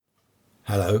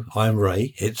Hello, I'm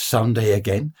Ray. It's Sunday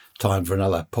again, time for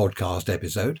another podcast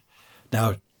episode.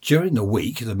 Now, during the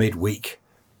week, the midweek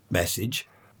message,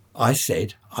 I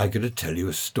said I'm going to tell you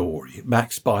a story.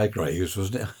 Max Bygraves,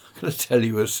 wasn't it? I'm going to tell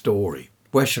you a story.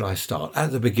 Where shall I start?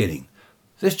 At the beginning.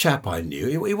 This chap I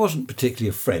knew, he wasn't particularly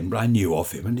a friend, but I knew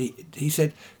of him, and he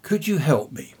said, could you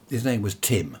help me? His name was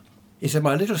Tim. He said,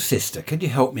 my little sister, can you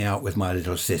help me out with my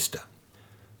little sister?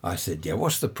 I said, yeah,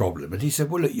 what's the problem? And he said,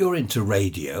 well, look, you're into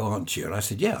radio, aren't you? And I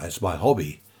said, yeah, it's my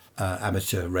hobby,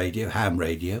 amateur radio, ham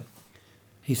radio.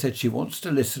 He said, she wants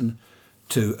to listen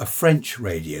to a French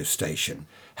radio station.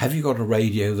 Have you got a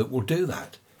radio that will do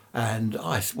that? And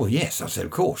I said, well, yes. I said,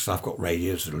 of course, I've got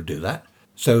radios that will do that.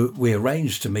 So we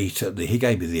arranged to meet he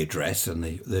gave me the address and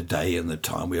the day and the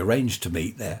time. We arranged to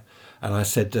meet there. And I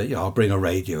said, I'll bring a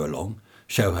radio along,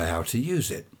 show her how to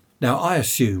use it. Now, I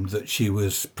assumed that she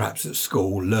was perhaps at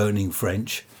school learning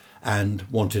French and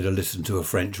wanted to listen to a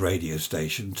French radio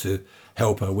station to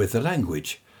help her with the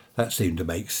language. That seemed to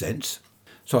make sense.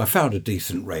 So I found a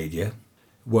decent radio,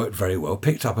 worked very well,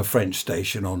 picked up a French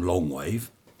station on longwave,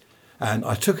 and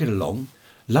I took it along.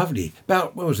 Lovely,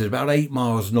 about 8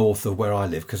 miles north of where I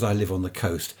live, because I live on the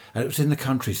coast, and it was in the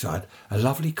countryside, a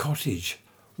lovely cottage,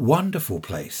 wonderful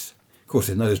place. Of course,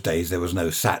 in those days there was no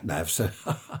sat-nav, so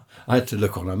I had to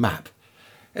look on a map.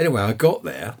 Anyway, I got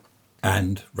there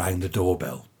and rang the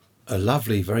doorbell. A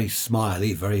lovely, very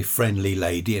smiley, very friendly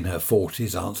lady in her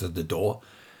 40s answered the door,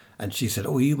 and she said,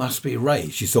 oh, you must be Ray.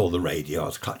 She saw the radio. I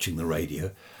was clutching the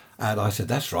radio. And I said,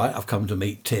 that's right, I've come to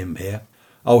meet Tim here.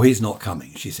 Oh, he's not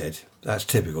coming, she said. That's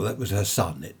typical. That was her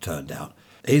son, it turned out.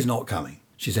 He's not coming.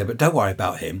 She said, but don't worry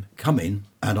about him. Come in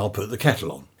and I'll put the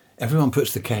kettle on. Everyone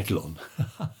puts the kettle on.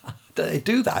 They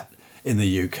do that in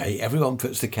the UK. Everyone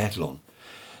puts the kettle on.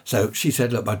 So she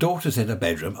said, look, my daughter's in her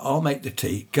bedroom. I'll make the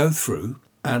tea, go through,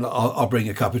 and I'll bring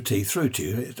a cup of tea through to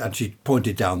you. And she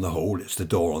pointed down the hall. It's the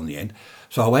door on the end.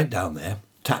 So I went down there,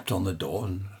 tapped on the door,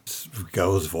 and a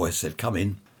girl's voice said, come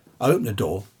in. I opened the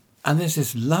door, and there's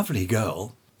this lovely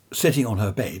girl sitting on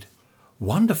her bed.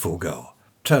 Wonderful girl.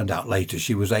 Turned out later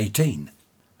she was 18.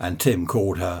 And Tim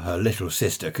called her little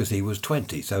sister because he was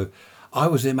 20. So I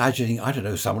was imagining, I don't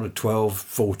know, someone at 12,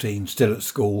 14, still at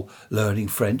school, learning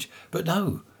French. But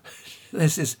no,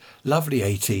 there's this lovely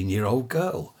 18-year-old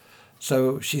girl.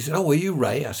 So she said, oh, are you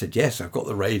Ray? I said, yes, I've got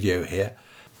the radio here.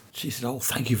 She said, oh,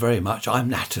 thank you very much. I'm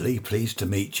Natalie, pleased to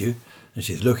meet you. And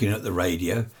she's looking at the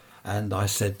radio. And I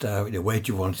said, where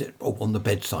do you want it? Oh, on the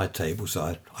bedside table.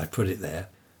 So I put it there,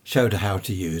 showed her how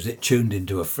to use it, tuned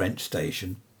into a French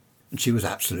station. And she was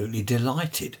absolutely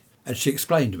delighted. And she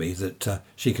explained to me that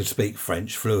she could speak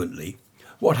French fluently.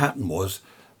 What happened was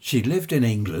she lived in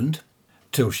England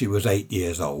till she was 8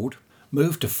 years old,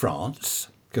 moved to France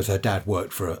because her dad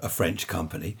worked for a French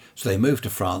company. So they moved to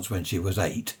France when she was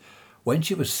 8. When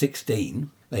she was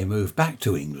 16, they moved back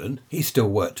to England. He still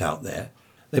worked out there.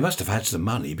 They must have had some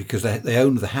money because they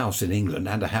owned the house in England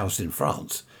and a house in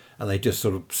France. And they just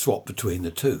sort of swapped between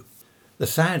the two. The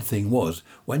sad thing was,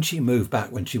 when she moved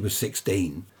back when she was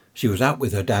 16, she was out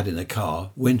with her dad in a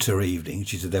car, winter evening.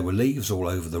 She said there were leaves all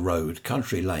over the road,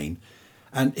 country lane,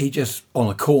 and he just, on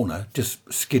a corner,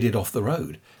 just skidded off the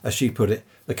road. As she put it,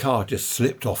 the car just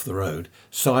slipped off the road,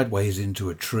 sideways into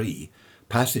a tree,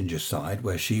 passenger side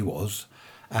where she was,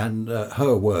 and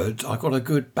her words, I got a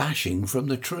good bashing from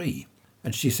the tree.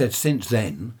 And she said since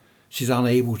then, she's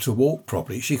unable to walk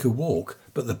properly. She could walk,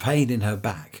 but the pain in her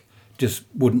back just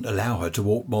wouldn't allow her to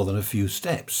walk more than a few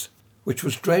steps, which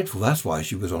was dreadful. That's why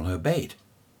she was on her bed.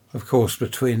 Of course,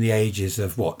 between the ages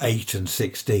of, 8 and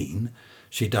 16,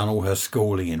 she'd done all her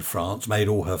schooling in France, made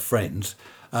all her friends.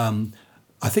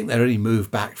 I think they only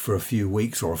moved back for a few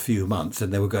weeks or a few months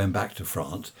and they were going back to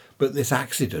France. But this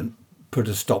accident put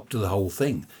a stop to the whole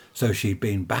thing. So she'd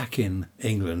been back in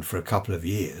England for a couple of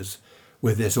years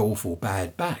with this awful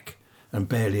bad back and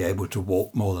barely able to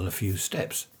walk more than a few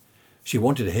steps. She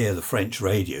wanted to hear the French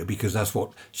radio because that's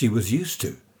what she was used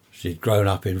to. She'd grown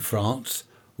up in France,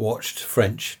 watched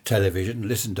French television,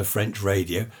 listened to French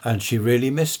radio, and she really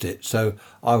missed it. So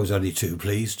I was only too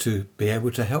pleased to be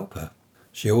able to help her.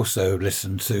 She also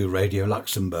listened to Radio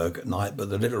Luxembourg at night,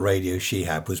 but the little radio she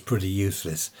had was pretty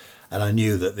useless. And I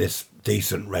knew that this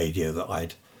decent radio that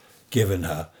I'd given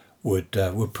her would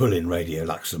pull in Radio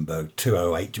Luxembourg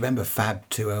 208. Do you remember Fab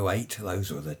 208?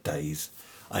 Those were the days.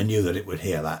 I knew that it would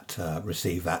hear that,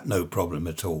 receive that, no problem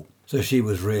at all. So she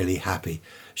was really happy.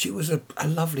 She was a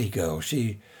lovely girl.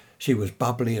 She was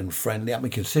bubbly and friendly. I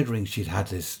mean, considering she'd had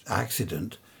this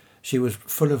accident, she was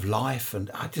full of life,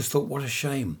 and I just thought, what a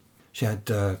shame. She had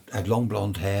long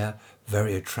blonde hair,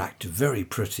 very attractive, very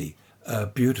pretty, a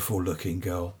beautiful looking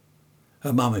girl.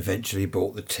 Her mum eventually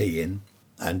brought the tea in,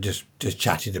 and just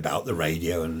chatted about the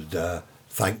radio and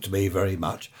thanked me very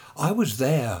much. I was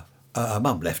there,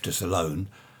 Mum left us alone,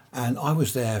 and I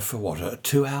was there for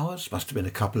 2 hours? Must have been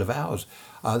a couple of hours.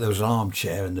 There was an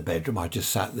armchair in the bedroom. I just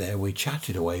sat there. We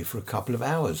chatted away for a couple of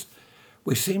hours.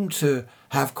 We seemed to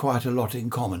have quite a lot in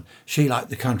common. She liked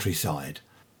the countryside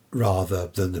rather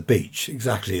than the beach,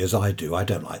 exactly as I do. I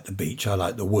don't like the beach. I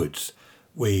like the woods.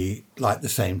 We like the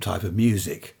same type of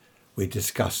music. We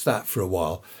discussed that for a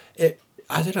while.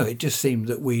 I don't know, it just seemed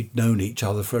that we'd known each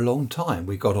other for a long time.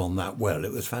 We got on that well.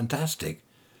 It was fantastic.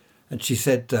 And she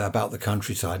said about the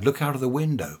countryside, look out of the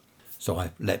window. So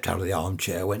I leapt out of the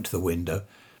armchair, went to the window,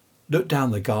 looked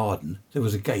down the garden. There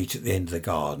was a gate at the end of the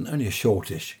garden, only a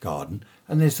shortish garden,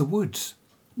 and there's the woods.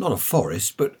 Not a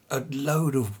forest, but a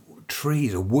load of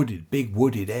trees, big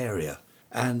wooded area.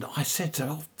 And I said to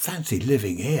her, fancy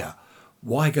living here.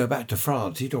 Why go back to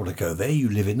France? You don't want to go there. You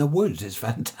live in the woods. It's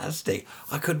fantastic.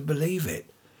 I couldn't believe it.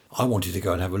 I wanted to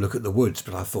go and have a look at the woods,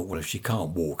 but I thought, well, if she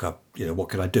can't walk up, what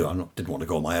can I do? Didn't want to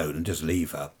go on my own and just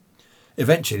leave her.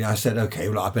 Eventually I said, okay,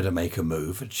 well, I better make a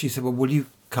move. And she said, well, will you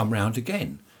come round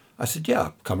again? I said, yeah,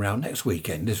 I'll come round next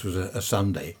weekend. This was a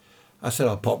Sunday. I said,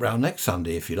 I'll pop round next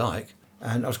Sunday if you like.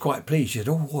 And I was quite pleased. She said,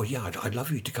 oh, yeah, I'd love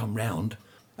you to come round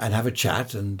and have a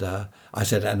chat. And I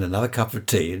said, and another cup of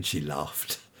tea. And she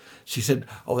laughed. She said,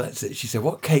 oh, that's it. She said,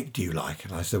 what cake do you like?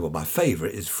 And I said, well, my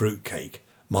favourite is fruit cake.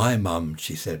 My mum,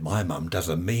 she said, my mum does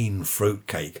a mean fruit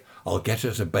cake. I'll get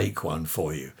her to bake one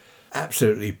for you.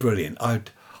 Absolutely brilliant. I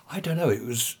don't know, it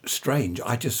was strange.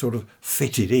 I just sort of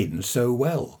fitted in so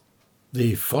well.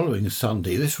 The following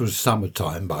Sunday, this was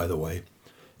summertime, by the way.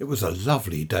 It was a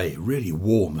lovely day, really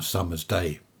warm summer's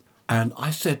day. And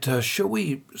I said to her, shall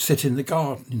we sit in the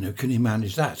garden? Can you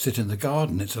manage that? Sit in the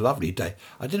garden. It's a lovely day.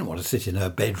 I didn't want to sit in her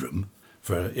bedroom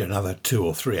for another 2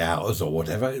 or 3 hours or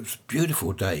whatever. It was a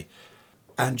beautiful day.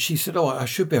 And she said, oh, I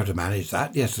should be able to manage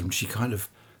that. Yes, and she kind of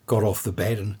got off the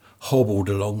bed and hobbled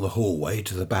along the hallway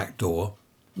to the back door.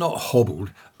 Not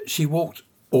hobbled. She walked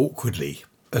awkwardly,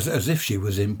 as if she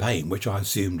was in pain, which I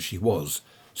assumed she was.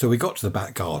 So we got to the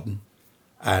back garden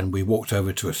and we walked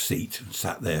over to a seat and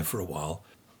sat there for a while.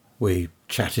 We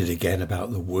chatted again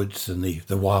about the woods and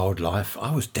the wildlife.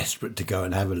 I was desperate to go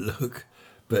and have a look,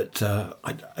 but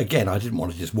I didn't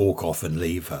want to just walk off and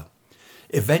leave her.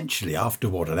 Eventually, after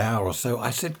an hour or so, I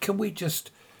said, can we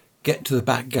just get to the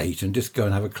back gate and just go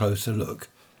and have a closer look?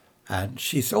 And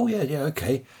she said, oh, yeah,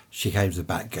 okay. She came to the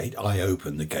back gate. I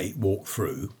opened the gate, walked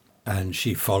through, and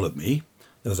she followed me.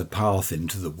 There was a path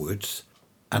into the woods.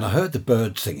 And I heard the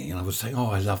birds singing, and I was saying,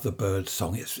 oh, I love the bird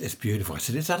song. It's beautiful. I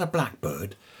said, is that a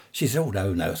blackbird? She said, oh,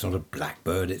 no, it's not a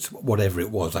blackbird. It's whatever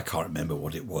it was. I can't remember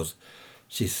what it was.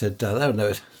 She said, no,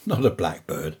 it's not a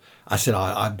blackbird. I said,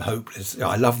 I'm hopeless.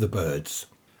 I love the birds,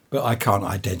 but I can't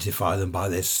identify them by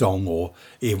their song, or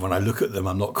even when I look at them,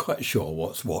 I'm not quite sure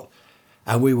what's what.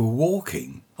 And we were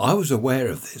walking. I was aware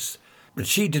of this, but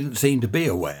she didn't seem to be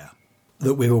aware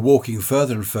that we were walking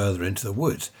further and further into the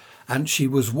woods. And she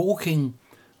was walking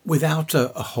without a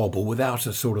hobble, without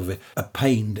a sort of a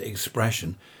pained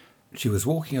expression. She was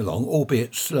walking along,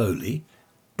 albeit slowly,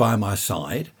 by my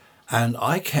side, and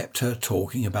I kept her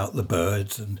talking about the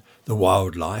birds and the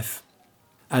wildlife.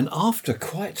 And after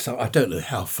quite some, I don't know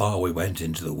how far we went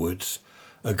into the woods,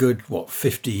 a good,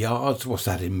 50 yards? What's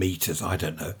that in metres? I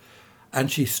don't know.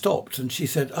 And she stopped and she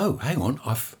said, oh, hang on,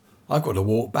 I've got to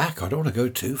walk back. I don't want to go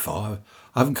too far.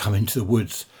 I haven't come into the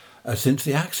woods since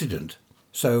the accident.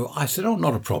 So I said, oh,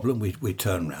 not a problem. We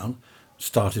turned round,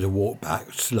 started to walk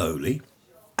back slowly.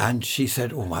 And she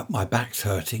said, oh, my back's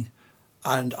hurting.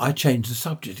 And I changed the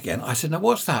subject again. I said, now,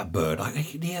 what's that bird? I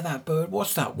can hear that bird.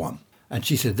 What's that one? And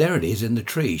she said, there it is in the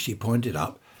tree. She pointed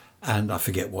up, and I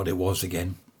forget what it was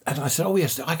again. And I said, oh,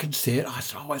 yes, I can see it. I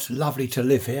said, oh, it's lovely to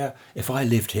live here. If I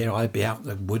lived here, I'd be out in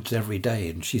the woods every day.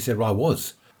 And she said, well, I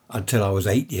was. Until I was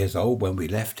 8 years old when we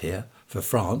left here for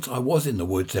France, I was in the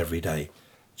woods every day.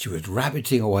 She was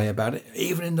rabbiting away about it.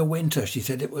 Even in the winter, she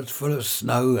said it was full of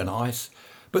snow and ice.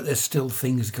 But there's still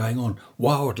things going on.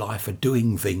 Wildlife are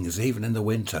doing things even in the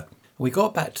winter. We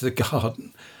got back to the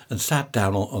garden and sat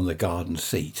down on the garden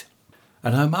seat.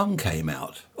 And her mum came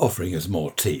out, offering us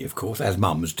more tea, of course, as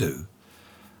mums do.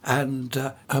 And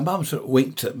her mum sort of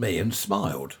winked at me and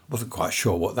smiled. Wasn't quite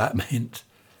sure what that meant.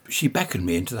 She beckoned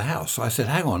me into the house. So I said,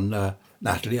 hang on,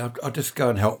 Natalie, I'll just go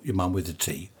and help your mum with the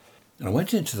tea. And I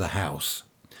went into the house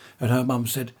and her mum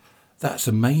said, that's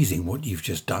amazing what you've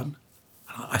just done.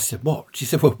 And I said, what? She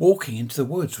said, we're walking into the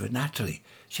woods with Natalie.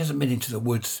 She hasn't been into the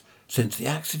woods since the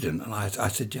accident. And I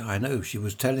said, yeah, I know. She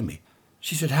was telling me.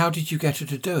 She said, how did you get her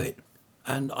to do it?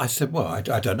 And I said, well, I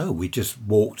don't know. We just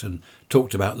walked and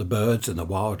talked about the birds and the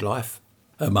wildlife.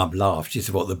 Her mum laughed. She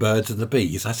said, what, the birds and the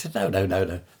bees? I said,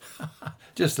 no.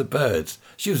 Just the birds.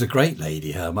 She was a great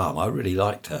lady, her mum. I really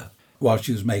liked her. While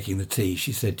she was making the tea,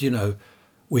 she said,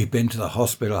 we've been to the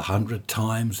hospital 100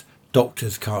 times.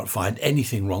 Doctors can't find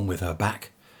anything wrong with her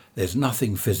back. There's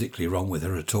nothing physically wrong with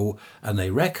her at all. And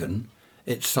they reckon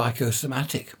it's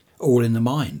psychosomatic, all in the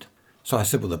mind. So I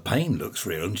said, well, the pain looks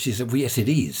real. And she said, well, yes, it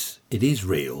is. It is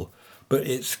real, but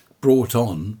it's brought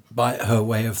on by her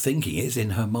way of thinking. It's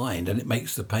in her mind and it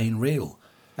makes the pain real.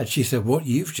 And she said, what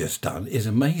you've just done is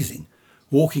amazing.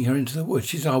 Walking her into the woods.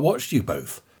 She said, I watched you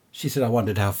both. She said, I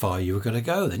wondered how far you were going to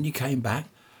go. Then you came back.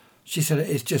 She said,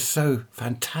 it's just so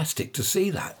fantastic to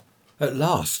see that. At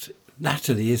last,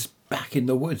 Natalie is back in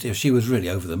the woods. She was really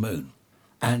over the moon.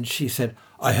 And she said,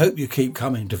 I hope you keep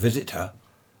coming to visit her.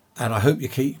 And I hope you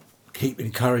keep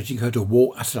encouraging her to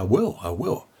walk. I said, I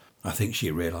will. I think she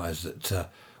realised that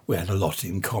we had a lot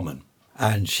in common.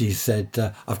 And she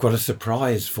said, I've got a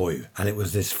surprise for you. And it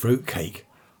was this fruit cake.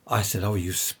 I said, oh,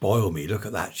 you spoil me. Look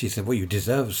at that. She said, well, you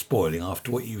deserve spoiling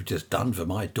after what you've just done for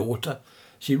my daughter.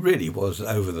 She really was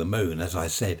over the moon, as I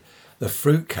said. The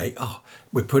fruit cake,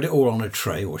 we put it all on a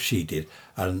tray, or she did,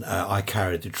 and I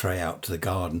carried the tray out to the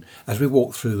garden. As we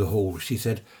walked through the hall, she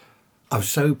said, I'm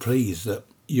so pleased that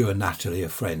you and Natalie are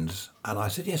friends. And I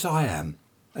said, yes, I am.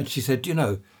 And she said,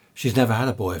 she's never had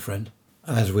a boyfriend.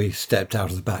 And as we stepped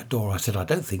out of the back door, I said, I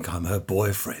don't think I'm her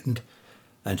boyfriend.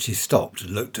 And she stopped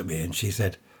and looked at me and she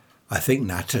said, I think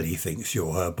Natalie thinks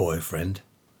you're her boyfriend.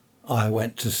 I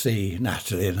went to see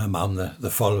Natalie and her mum the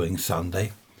following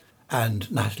Sunday.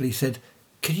 And Natalie said,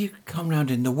 can you come round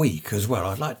in the week as well?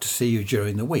 I'd like to see you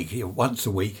during the week. Once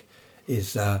a week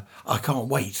is, I can't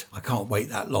wait. I can't wait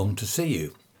that long to see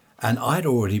you. And I'd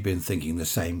already been thinking the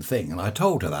same thing. And I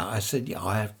told her that. I said,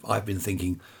 yeah, I've been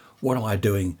thinking, what am I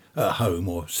doing at home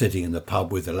or sitting in the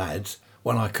pub with the lads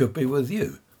when I could be with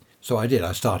you? So I did.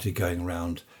 I started going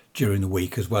around during the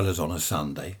week as well as on a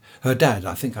Sunday. Her dad,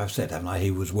 I think I've said, haven't I?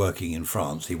 He was working in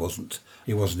France. He wasn't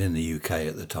in the UK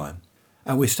at the time.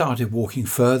 And we started walking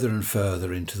further and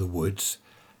further into the woods.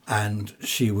 And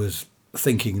she was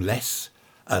thinking less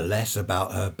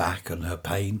about her back and her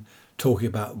pain, talking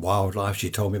about wildlife. She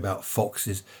told me about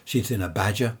foxes. She'd seen a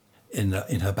badger in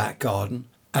her back garden.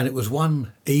 And it was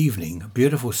one evening, a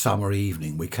beautiful summer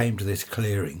evening, we came to this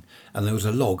clearing and there was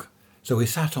a log. So we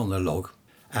sat on the log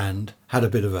and had a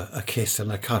bit of a kiss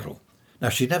and a cuddle. Now,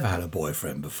 she'd never had a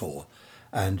boyfriend before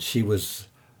and she was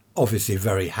obviously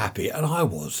very happy. And I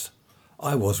was.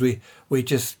 We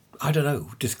just, I don't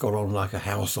know, just got on like a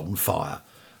house on fire.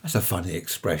 That's a funny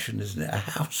expression, isn't it? A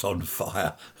house on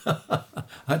fire.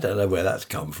 I don't know where that's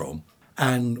come from.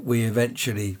 And we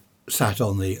eventually sat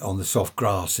on the soft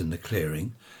grass in the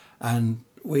clearing, and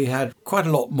we had quite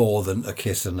a lot more than a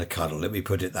kiss and a cuddle. Let me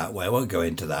put it that way. I won't go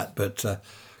into that, but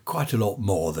quite a lot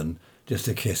more than just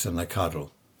a kiss and a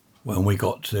cuddle. When we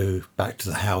got back to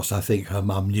the house, I think her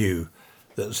mum knew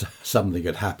that something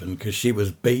had happened because she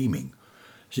was beaming.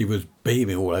 She was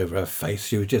beaming all over her face.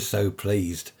 She was just so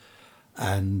pleased.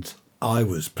 And I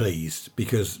was pleased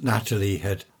because Natalie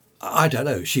had, I don't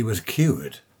know, she was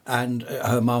cured. And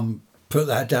her mum put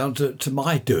that down to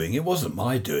my doing. It wasn't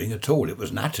my doing at all. It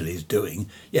was Natalie's doing.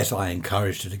 Yes, I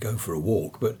encouraged her to go for a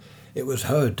walk, but it was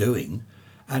her doing.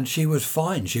 And she was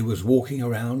fine. She was walking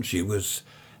around. She was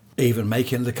even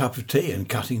making the cup of tea and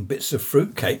cutting bits of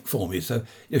fruit cake for me. So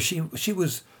she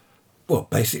was, well,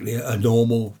 basically a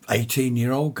normal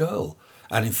 18-year-old girl.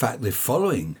 And in fact, the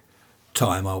following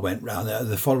time I went round there,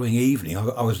 the following evening,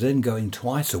 I was then going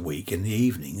twice a week in the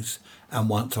evenings and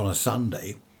once on a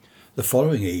Sunday. The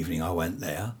following evening I went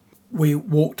there, we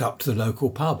walked up to the local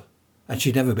pub. And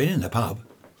she'd never been in the pub.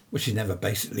 Well, she'd never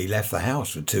basically left the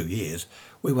house for 2 years.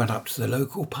 We went up to the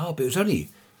local pub. It was only,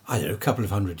 I don't know, a couple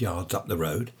of 100 yards up the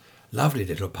road. Lovely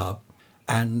little pub.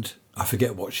 And I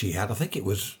forget what she had. I think it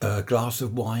was a glass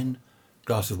of white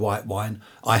wine.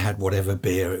 I had whatever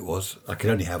beer it was. I could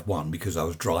only have one because I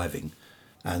was driving.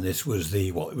 And this was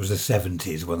it was the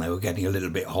 70s when they were getting a little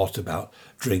bit hot about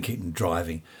drinking and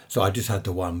driving. So I just had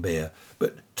the one beer.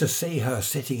 But to see her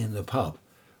sitting in the pub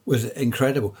was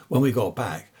incredible. When we got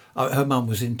back, her mum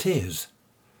was in tears.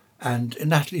 And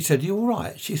Natalie said, "You all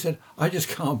right?" She said, "I just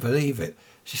can't believe it."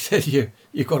 She said,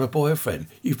 you've got a boyfriend.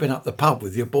 You've been up the pub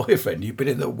with your boyfriend. You've been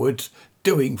in the woods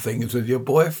doing things with your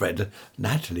boyfriend. And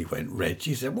Natalie went red.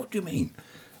 She said, "What do you mean?"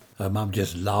 Her mum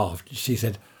just laughed. She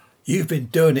said, "You've been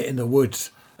doing it in the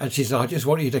woods." And she said, "I just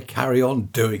want you to carry on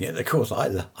doing it." And of course,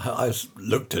 I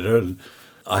looked at her and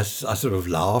I sort of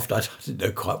laughed. I didn't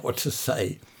know quite what to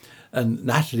say. And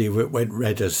Natalie went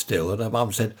redder still. And her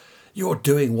mum said, "You're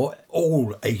doing what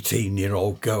all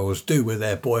 18-year-old girls do with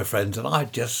their boyfriends, and I'm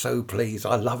just so pleased.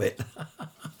 I love it."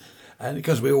 And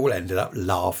because we all ended up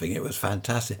laughing, it was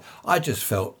fantastic. I just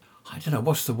felt, I don't know,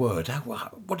 what's the word?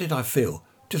 What did I feel?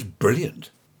 Just brilliant.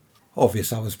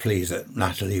 Obviously, I was pleased that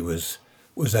Natalie was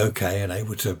okay and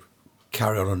able to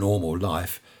carry on a normal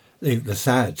life. The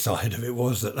sad side of it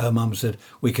was that her mum said,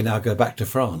 we can now go back to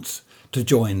France to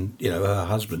join, her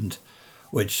husband,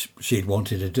 which she'd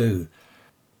wanted to do.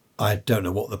 I don't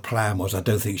know what the plan was. I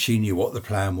don't think she knew what the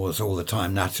plan was all the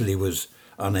time. Natalie was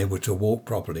unable to walk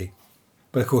properly.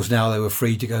 But of course, now they were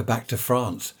free to go back to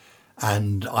France.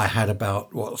 And I had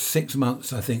about, 6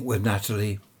 months, I think, with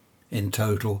Natalie in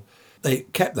total. They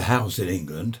kept the house in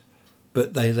England,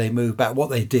 but they moved back. What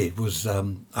they did was,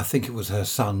 I think it was her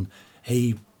son,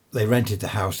 they rented the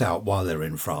house out while they were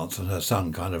in France, and her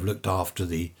son kind of looked after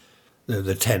the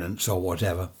tenants or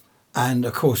whatever. And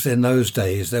of course, in those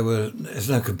days, there's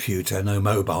no computer, no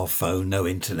mobile phone, no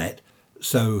internet.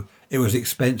 So it was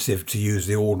expensive to use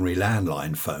the ordinary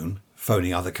landline phone,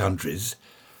 phoning other countries.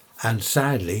 And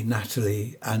sadly,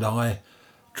 Natalie and I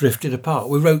drifted apart.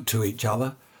 We wrote to each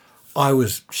other.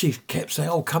 She kept saying,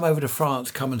 oh, come over to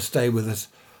France, come and stay with us.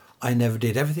 I never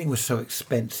did. Everything was so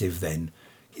expensive then.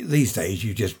 These days,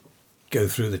 you just go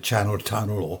through the Channel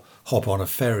Tunnel or hop on a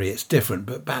ferry. It's different.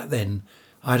 But back then,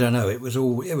 I don't know, it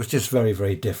was just very,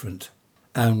 very different.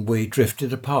 And we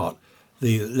drifted apart.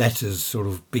 The letters sort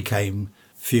of became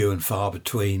few and far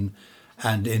between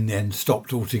and in the end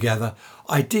stopped altogether.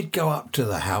 I did go up to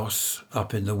the house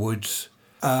up in the woods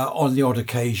on the odd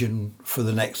occasion for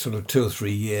the next sort of 2 or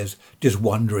 3 years, just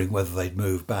wondering whether they'd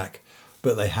moved back,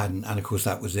 but they hadn't. And of course,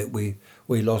 that was it. We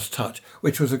lost touch,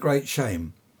 which was a great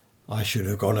shame. I should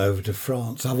have gone over to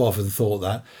France. I've often thought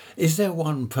that. Is there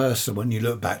one person, when you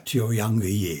look back to your younger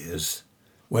years,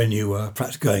 when you were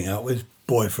perhaps going out with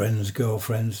boyfriends,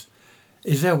 girlfriends,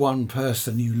 is there one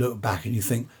person you look back and you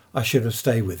think, I should have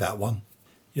stayed with that one?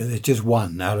 There's just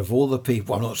one out of all the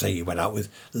people. I'm not saying you went out with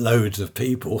loads of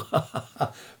people,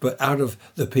 but out of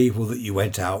the people that you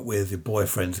went out with, your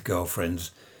boyfriends,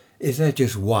 girlfriends, is there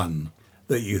just one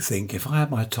that you think, if I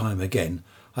had my time again,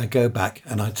 I'd go back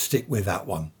and I'd stick with that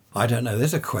one? I don't know.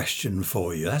 There's a question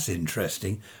for you. That's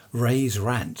interesting. Ray's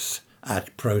Rants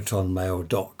at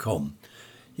protonmail.com.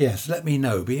 Yes, let me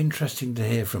know. Be interesting to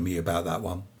hear from you about that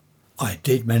one. I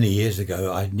did many years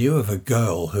ago. I knew of a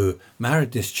girl who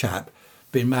married this chap,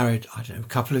 been married, I don't know, a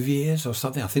couple of years or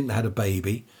something. I think they had a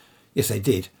baby. Yes, they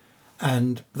did.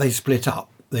 And they split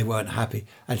up. They weren't happy.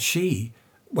 And she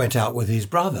went out with his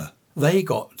brother. They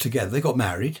got together. They got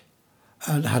married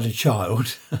and had a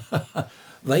child.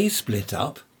 They split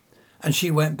up. And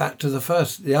she went back to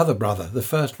the other brother, the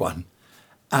first one.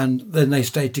 And then they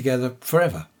stayed together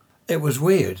forever. It was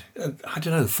weird. I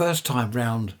don't know, first time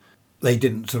round, they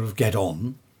didn't sort of get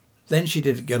on. Then she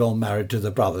didn't get on married to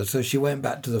the brother. So she went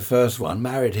back to the first one,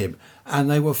 married him. And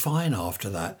they were fine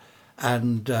after that.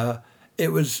 And it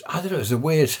was, I don't know, it was a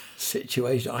weird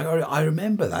situation. I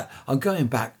remember that. I'm going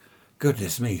back,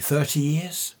 goodness me, 30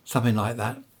 years? Something like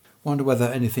that. Wonder whether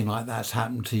anything like that's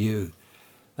happened to you.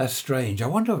 That's strange. I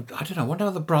wonder how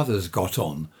the brothers got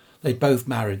on. They both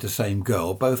married the same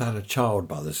girl, both had a child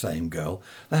by the same girl.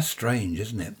 That's strange,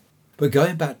 isn't it? But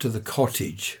going back to the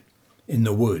cottage in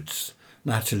the woods,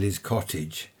 Natalie's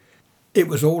cottage, it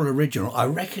was all original. I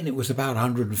reckon it was about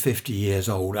 150 years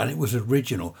old, and it was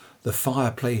original. The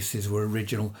fireplaces were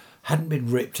original, hadn't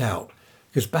been ripped out.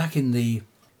 Because back in the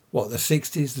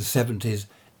 60s, the 70s,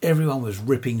 everyone was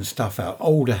ripping stuff out,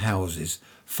 older houses.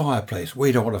 Fireplace,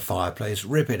 we don't want a fireplace,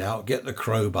 rip it out, get the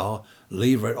crowbar,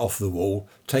 lever it off the wall,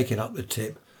 take it up the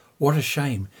tip. What a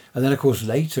shame. And then, of course,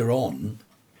 later on,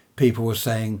 people were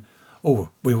saying, oh,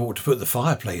 we ought to put the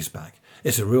fireplace back.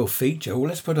 It's a real feature. Well,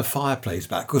 let's put a fireplace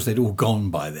back. Of course, they'd all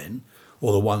gone by then,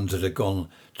 or the ones that had gone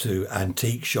to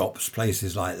antique shops,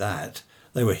 places like that.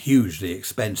 They were hugely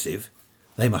expensive.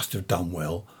 They must have done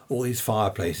well. All these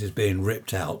fireplaces being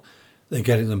ripped out, they're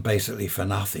getting them basically for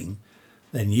nothing.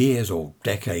 Then years or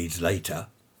decades later,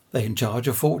 they can charge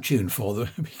a fortune for them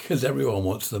because everyone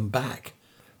wants them back.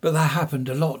 But that happened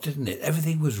a lot, didn't it?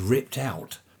 Everything was ripped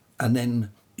out and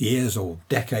then years or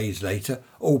decades later,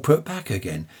 all put back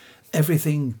again.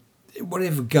 Everything,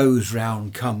 whatever goes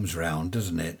round comes round,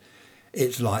 doesn't it?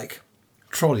 It's like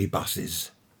trolley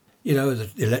buses. The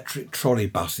electric trolley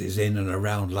buses in and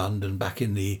around London back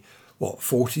in the,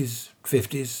 40s,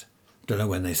 50s? Don't know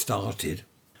when they started.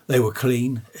 They were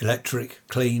clean, electric,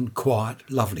 clean, quiet,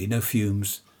 lovely, no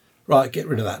fumes. Right, get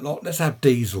rid of that lot. Let's have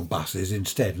diesel buses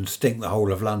instead and stink the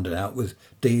whole of London out with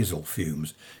diesel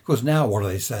fumes. Because now what are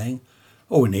they saying?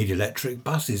 Oh, we need electric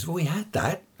buses. Well, we had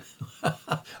that.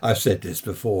 I've said this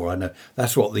before, I know.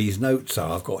 That's what these notes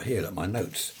are. I've got here, look, my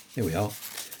notes. Here we are.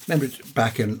 Remember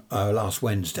back in last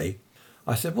Wednesday,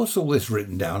 I said, what's all this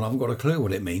written down? I haven't got a clue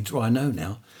what it means. Well, I know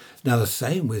now. Now, the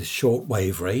same with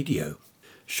shortwave radio.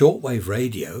 Shortwave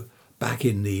radio, back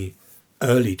in the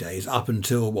early days, up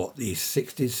until, the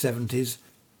 60s, 70s,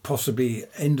 possibly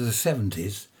end of the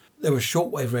 70s, there were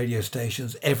shortwave radio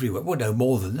stations everywhere. Well, no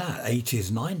more than that,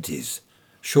 80s, 90s.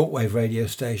 Shortwave radio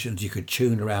stations, you could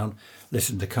tune around,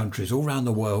 listen to countries all around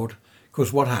the world. Of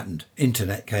course, what happened?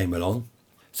 Internet came along.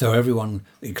 So everyone,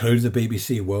 including the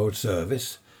BBC World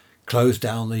Service, closed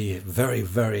down the very,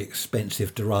 very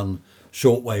expensive to run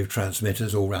shortwave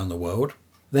transmitters all around the world.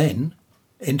 Then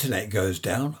internet goes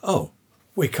down. Oh,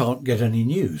 we can't get any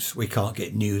news. We can't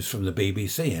get news from the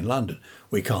BBC in London.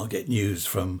 We can't get news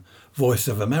from Voice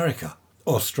of America,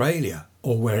 Australia,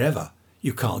 or wherever.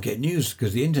 You can't get news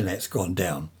because the internet's gone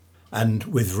down. And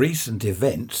with recent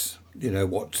events,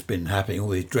 what's been happening, all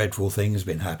these dreadful things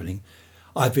been happening,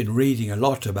 I've been reading a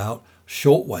lot about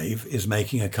shortwave is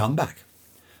making a comeback.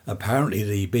 Apparently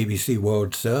the BBC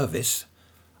World Service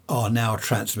are now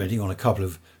transmitting on a couple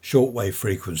of shortwave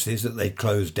frequencies that they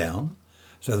closed down.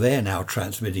 So they're now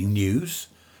transmitting news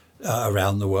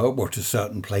around the world, or to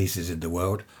certain places in the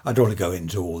world. I don't want to go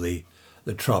into all the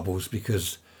troubles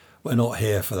because we're not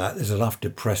here for that. There's enough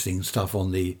depressing stuff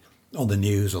on the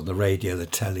news, on the radio, the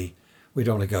telly. We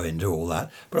don't want to go into all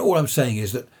that. But all I'm saying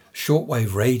is that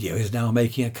shortwave radio is now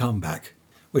making a comeback,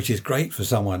 which is great for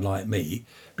someone like me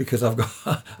because I've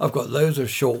got loads of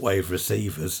shortwave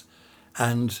receivers,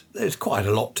 and there's quite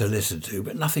a lot to listen to,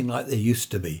 but nothing like there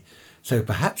used to be. So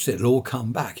perhaps it'll all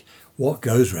come back. What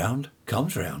goes round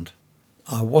comes round.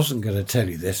 I wasn't going to tell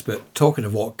you this, but talking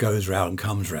of what goes round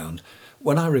comes round,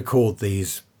 when I record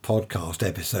these podcast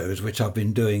episodes, which I've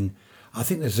been doing, I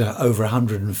think there's over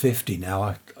 150 now,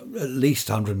 at least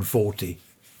 140,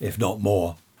 if not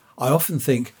more. I often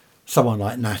think someone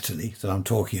like Natalie that I'm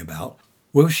talking about,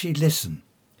 will she listen?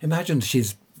 Imagine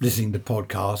she's listening to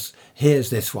podcasts, hears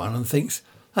this one and thinks,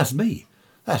 that's me.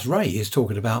 That's Ray, he's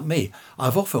talking about me.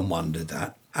 I've often wondered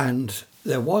that. And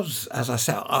there was, as I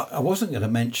said, I wasn't going to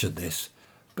mention this,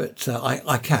 but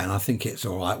I can. I think it's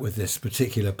all right with this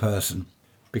particular person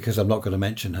because I'm not going to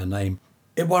mention her name.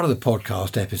 In one of the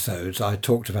podcast episodes, I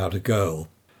talked about a girl,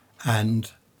 and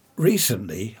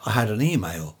recently I had an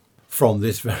email from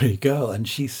this very girl, and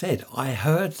she said, I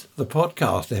heard the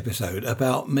podcast episode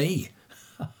about me.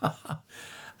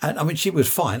 And I mean, she was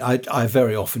fine. I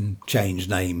very often change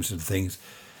names and things.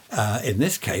 In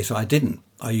this case, I didn't.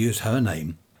 I used her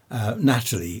name.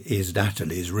 Natalie is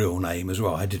Natalie's real name as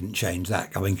well. I didn't change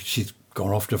that. I mean, she's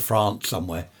gone off to France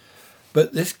somewhere.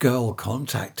 But this girl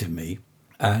contacted me,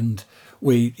 and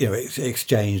we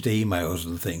exchanged emails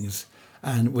and things.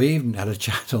 And we even had a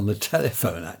chat on the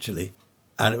telephone, actually.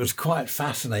 And it was quite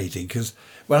fascinating because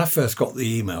when I first got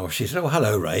the email, she said, oh,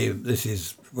 hello, Ray. This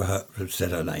is her,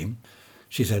 said her name.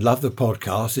 She said, love the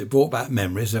podcast. It brought back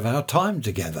memories of our time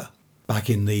together back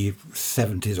in the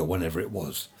 70s or whenever it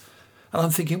was. And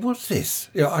I'm thinking, what's this?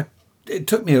 It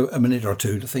took me a minute or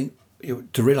two to think,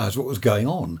 to realise what was going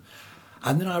on.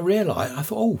 And then I realised, I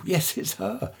thought, oh, yes, it's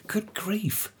her. Good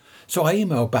grief. So I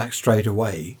emailed back straight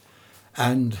away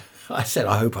and I said,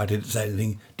 I hope I didn't say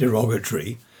anything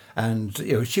derogatory. And,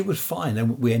 she was fine.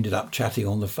 And we ended up chatting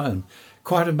on the phone.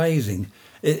 Quite amazing.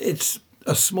 It's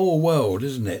a small world,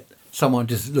 isn't it? Someone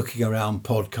just looking around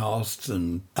podcasts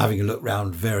and having a look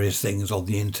around various things on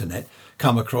the internet,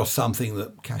 come across something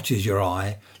that catches your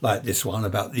eye, like this one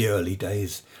about the early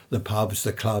days, the pubs,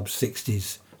 the clubs,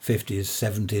 60s, 50s,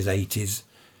 70s, 80s,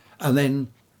 and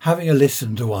then having a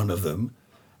listen to one of them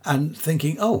and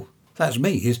thinking, oh, that's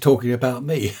me, he's talking about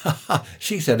me.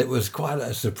 She said it was quite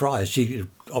a surprise.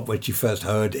 When she first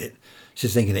heard it,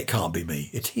 she's thinking it can't be me.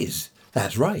 It is.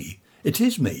 That's Ray. It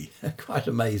is me. Quite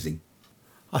amazing.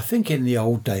 I think in the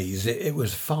old days it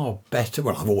was far better.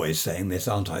 Well, I'm always saying this,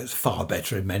 aren't I? It's far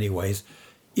better in many ways.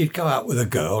 You'd go out with a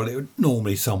girl, it would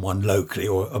normally someone locally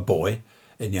or a boy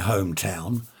in your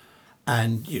hometown,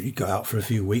 and you'd go out for a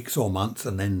few weeks or months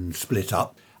and then split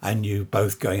up and you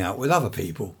both going out with other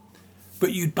people.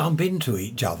 But you'd bump into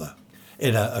each other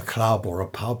in a club or a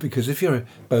pub because if you're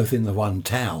both in the one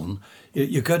town,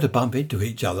 you're going to bump into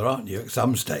each other, aren't you? At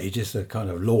some stage, it's a kind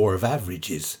of law of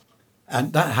averages.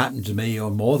 And that happened to me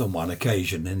on more than one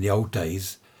occasion in the old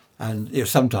days. And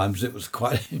sometimes it was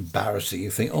quite embarrassing.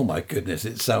 You think, oh my goodness,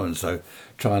 it's so-and-so.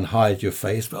 Try and hide your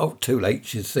face. But oh, too late,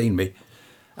 she's seen me.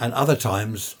 And other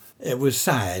times it was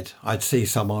sad. I'd see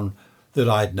someone that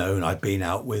I'd known, I'd been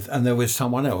out with, and there was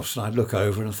someone else. And I'd look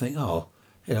over and think, oh,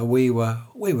 we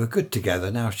were good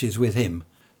together. Now she's with him.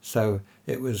 So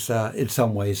it was in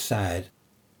some ways sad.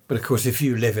 But of course, if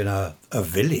you live in a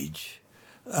village,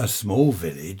 a small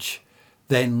village,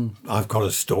 then I've got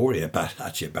a story about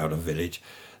a village,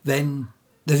 then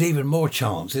there's even more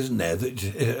chance, isn't there,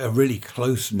 that a really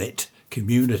close-knit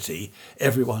community,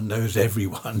 everyone knows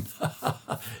everyone.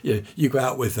 You go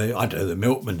out with, the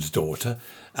milkman's daughter,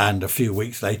 and a few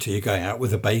weeks later you're going out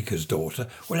with the baker's daughter.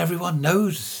 Well, everyone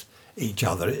knows each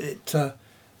other.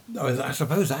 I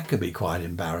suppose that could be quite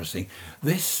embarrassing.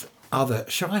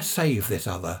 Shall I save this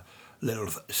other little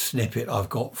snippet I've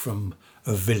got from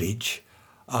a village?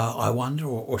 I wonder,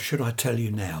 or should I tell you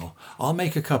now? I'll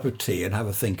make a cup of tea and have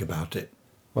a think about it.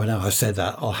 Well, now I said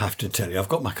that, I'll have to tell you. I've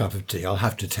got my cup of tea. I'll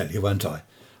have to tell you, won't I?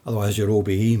 Otherwise you'll all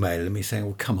be emailing me saying,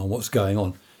 well, come on, what's going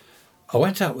on? I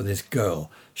went out with this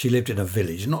girl. She lived in a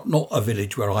village, not a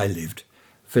village where I lived,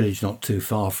 village not too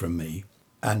far from me.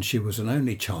 And she was an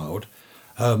only child.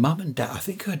 Her mum and dad, I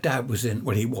think her dad was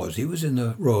he was in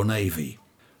the Royal Navy.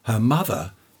 Her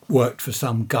mother worked for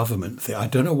some government thing, I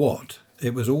don't know what.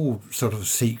 It was all sort of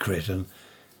secret, and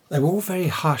they were all very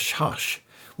hush-hush.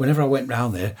 Whenever I went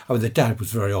round there, the dad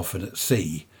was very often at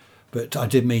sea, but I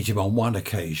did meet him on one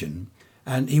occasion,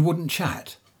 and he wouldn't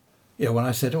chat. When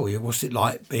I said, what's it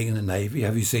like being in the Navy?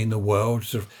 Have you seen the world?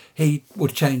 He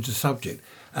would change the subject.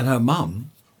 And her mum,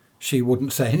 she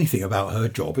wouldn't say anything about her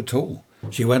job at all.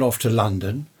 She went off to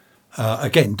London,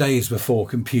 again, days before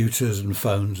computers and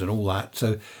phones and all that.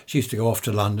 So she used to go off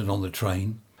to London on the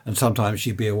train, and sometimes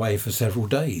she'd be away for several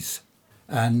days.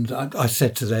 And I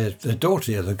said to their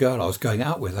daughter, the girl I was going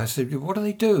out with, I said, what do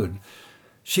they do? And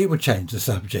she would change the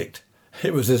subject.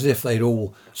 It was as if they'd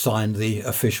all signed the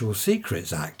Official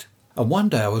Secrets Act. And one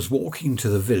day I was walking to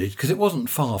the village, because it wasn't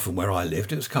far from where I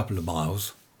lived, it was a couple of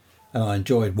miles, and I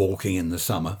enjoyed walking in the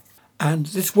summer. And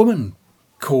this woman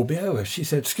called me over. She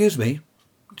said, excuse me.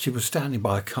 She was standing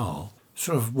by a car,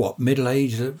 sort of,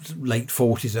 middle-aged, late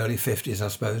 40s, early 50s, I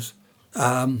suppose.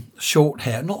 Short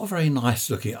hair, not a very nice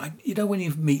looking. When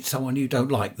you meet someone, you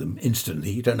don't like them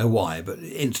instantly. You don't know why, but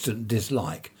instant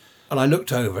dislike. And I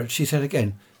looked over and she said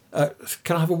again,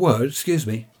 can I have a word? Excuse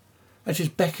me. And she's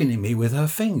beckoning me with her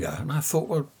finger. And I thought,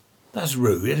 well, that's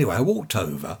rude. Anyway, I walked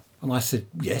over and I said,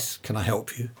 yes, can I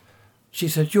help you? She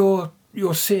said, you're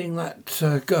seeing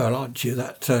that girl, aren't you?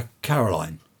 That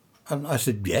Caroline. And I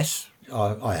said, yes,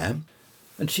 I am.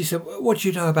 And she said, what do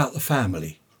you know about the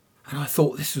family? And I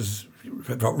thought this was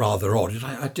rather odd.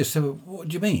 I just said, well, what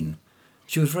do you mean?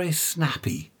 She was very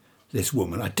snappy, this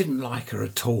woman. I didn't like her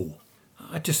at all.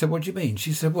 I just said, what do you mean?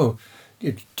 She said, well,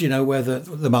 do you know where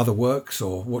the mother works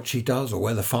or what she does or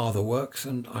where the father works?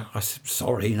 And I said,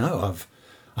 sorry, no,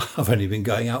 I've only been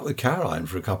going out with Caroline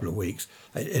for a couple of weeks.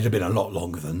 It had been a lot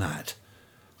longer than that.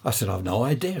 I said, I've no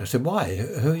idea. I said, why?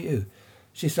 Who are you?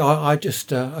 She said, I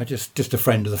just a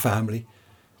friend of the family.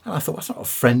 And I thought, that's not a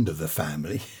friend of the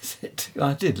family, is it?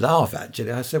 I did laugh,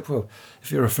 actually. I said, well,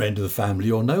 if you're a friend of the family,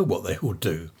 you'll know what they will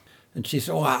do. And she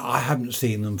said, I haven't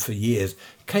seen them for years.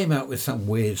 Came out with some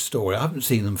weird story. I haven't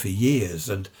seen them for years.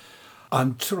 And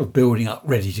I'm sort of building up,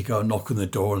 ready to go and knock on the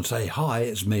door and say, hi,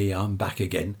 it's me, I'm back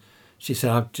again. She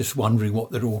said, I'm just wondering what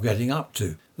they're all getting up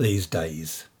to these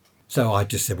days. So I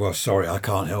just said, well, sorry, I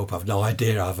can't help. I've no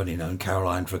idea. I've only known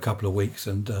Caroline for a couple of weeks,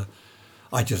 and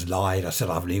I just lied. I said,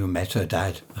 I haven't even met her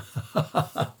dad.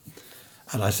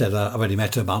 And I said, I've only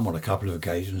met her mum on a couple of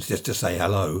occasions just to say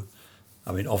hello.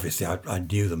 I mean, obviously, I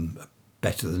knew them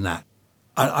better than that.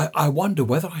 I wonder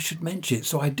whether I should mention it.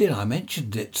 So I did. I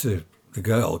mentioned it to the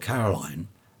girl, Caroline,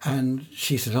 and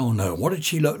she said, oh, no, what did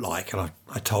she look like? And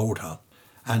I told her.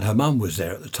 And her mum was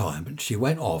there at the time, and she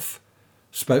went off,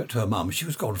 spoke to her mum. She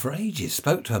was gone for ages,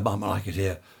 spoke to her mum, and I could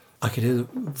hear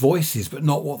voices, but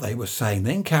not what they were saying.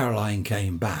 Then Caroline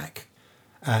came back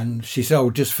and she said,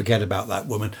 oh, just forget about that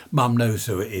woman. Mum knows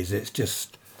who it is. It's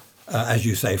just, as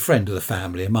you say, friend of the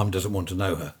family, and Mum doesn't want to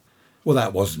know her. Well,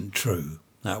 that wasn't true.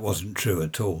 That wasn't true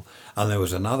at all. And there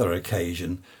was another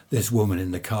occasion, this woman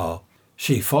in the car,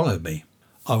 she followed me.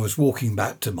 I was walking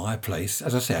back to my place,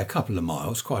 as I say, a couple of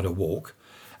miles, quite a walk,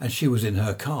 and she was in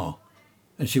her car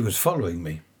and she was following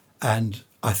me. And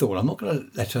I thought, well, I'm not going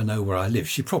to let her know where I live.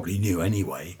 She probably knew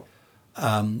anyway.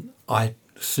 I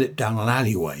slipped down an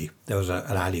alleyway. There was an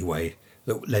alleyway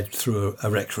that led through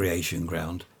a recreation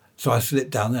ground. So I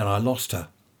slipped down there and I lost her.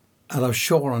 And I'm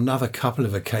sure on another couple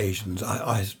of occasions,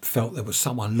 I felt there was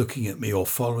someone looking at me or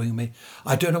following me.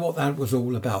 I don't know what that was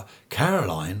all about.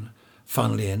 Caroline,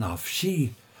 funnily enough,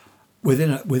 she,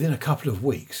 within a couple of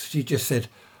weeks, she just said,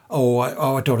 I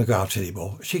don't want to go out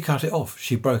anymore. She cut it off.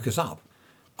 She broke us up.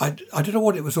 I don't know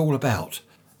what it was all about.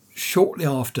 Shortly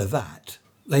after that,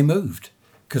 they moved,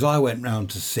 because I went round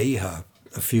to see her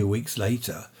a few weeks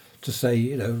later to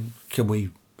say, can we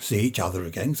see each other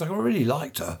again? Because I really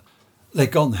liked her.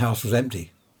 They'd gone, the house was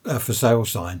empty, for sale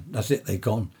sign. That's it, they'd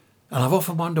gone. And I've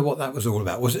often wondered what that was all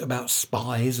about. Was it about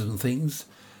spies and things?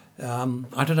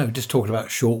 I don't know, just talking about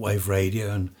shortwave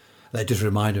radio, and they just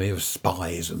reminded me of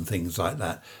spies and things like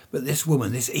that. But this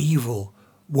woman, this evil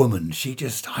woman, she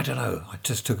just, I don't know, I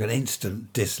just took an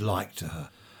instant dislike to her.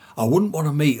 I wouldn't want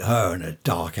to meet her in a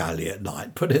dark alley at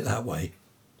night, put it that way.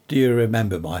 Do you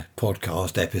remember my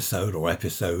podcast episode or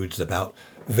episodes about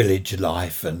village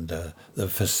life and the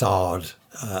facade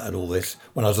and all this?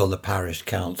 When I was on the parish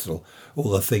council, all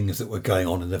the things that were going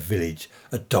on in the village,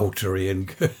 adultery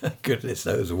and goodness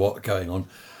knows what going on.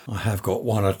 I have got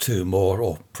one or two more,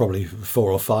 or probably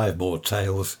 4 or 5 more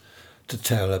tales to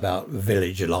tell about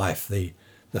village life, the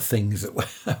things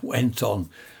that went on.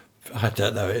 I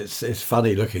don't know, it's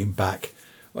funny looking back.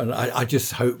 And I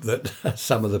just hope that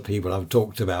some of the people I've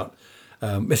talked about,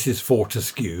 Mrs.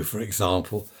 Fortescue, for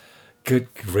example,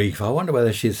 good grief, I wonder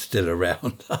whether she's still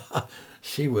around.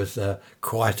 She was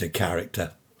quite a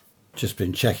character. Just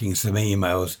been checking some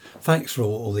emails. Thanks for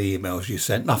all the emails you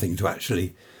sent. Nothing to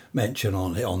actually mention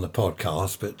on the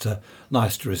podcast, but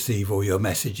nice to receive all your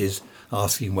messages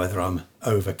asking whether I'm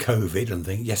over COVID and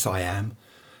things. Yes, I am.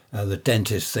 The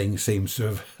dentist thing seems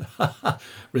to have...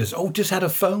 just had a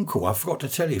phone call, I forgot to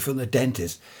tell you, from the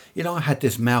dentist. You know, I had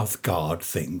this mouth guard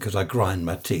thing because I grind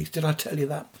my teeth. Did I tell you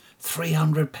that?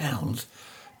 £300.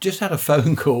 Just had a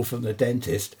phone call from the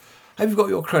dentist. Have you got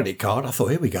your credit card? I thought,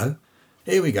 here we go.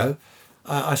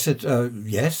 I said,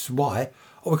 yes, why?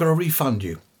 Oh, we're going to refund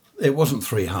you. It wasn't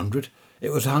 300,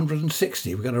 it was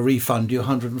 160. We're going to refund you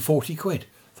 140 quid.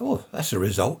 I thought, oh, that's a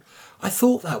result. I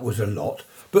thought that was a lot,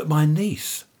 but my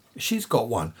niece... she's got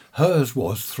one. Hers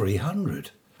was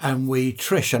 300. And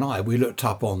Trish and I, we looked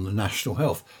up on the National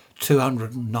Health,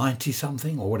 290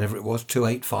 something or whatever it was,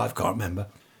 285, can't remember.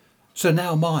 So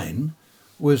now mine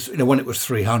was, when it was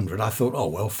 300, I thought, oh,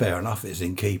 well, fair enough, it's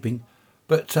in keeping.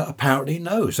 But apparently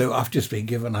no. So I've just been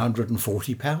given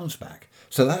 £140 back.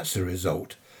 So that's the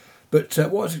result. But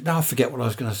what was it? Now I forget what I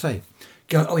was going to say.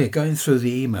 Going through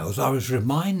the emails, I was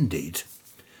reminded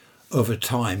of a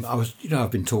time I've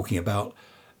been talking about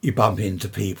you bump into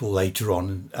people later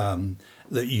on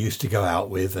that you used to go out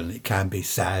with, and it can be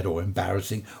sad or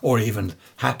embarrassing or even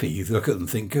happy. You look at them and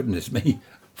think, goodness me,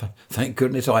 thank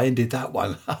goodness I ended that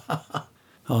one.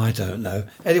 I don't know.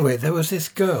 Anyway, there was this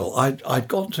girl. I'd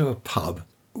gone to a pub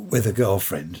with a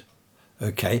girlfriend,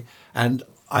 okay, and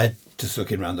I just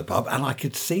looking around the pub, and I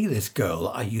could see this girl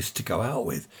that I used to go out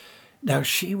with. Now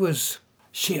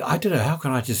I don't know, how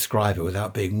can I describe her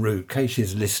without being rude, in case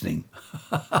she's listening?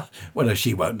 Well, no,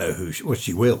 she won't know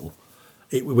she will.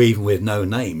 Even with no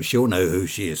name, she'll know who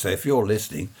she is. So if you're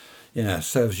listening,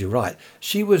 serves you right.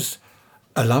 She was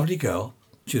a lovely girl.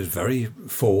 She was very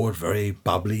forward, very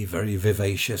bubbly, very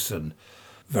vivacious, and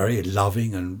very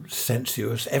loving and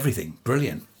sensuous, everything,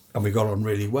 brilliant. And we got on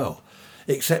really well.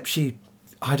 Except she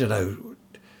had a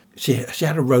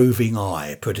roving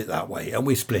eye, put it that way, and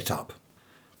we split up.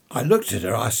 I looked at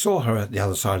her, I saw her at the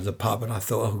other side of the pub, and I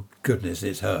thought, oh, goodness,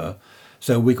 it's her.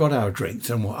 So we got our drinks,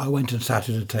 and I went and sat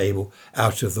at a table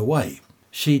out of the way.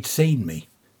 She'd seen me.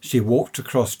 She walked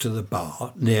across to the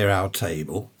bar near our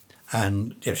table,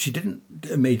 and she didn't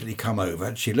immediately come over,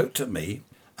 and she looked at me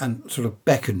and sort of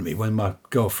beckoned me when my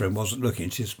girlfriend wasn't looking.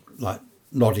 She's like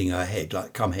nodding her head,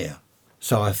 like, come here.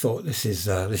 So I thought, this is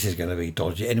going to be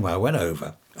dodgy. Anyway, I went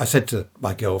over. I said to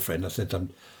my girlfriend, I'm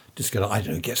just going to, I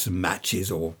don't know, get some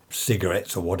matches or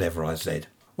cigarettes or whatever, I said.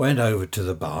 Went over to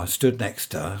the bar, stood next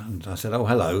to her, and I said, oh,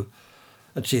 hello.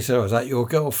 And she said, oh, is that your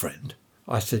girlfriend?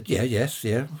 I said, yes,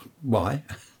 why?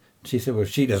 She said, well,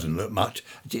 she doesn't look much.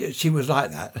 She was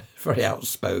like that, very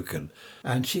outspoken.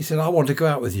 And she said, I want to go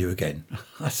out with you again.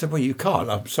 I said, well, you can't.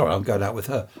 I'm sorry, I'm going out with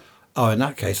her. Oh, in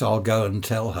that case, I'll go and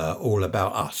tell her all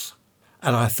about us.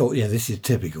 And I thought, this is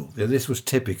typical. This was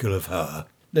typical of her,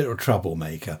 little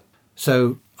troublemaker.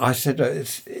 So I said,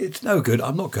 it's no good.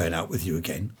 I'm not going out with you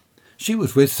again. She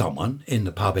was with someone in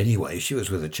the pub anyway. She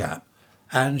was with a chap.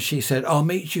 And she said, I'll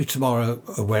meet you tomorrow,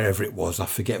 wherever it was. I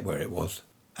forget where it was.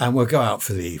 And we'll go out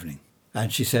for the evening.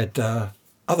 And she said,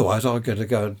 otherwise I'm going to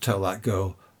go and tell that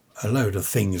girl a load of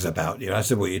things about you. I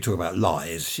said, well, you're talking about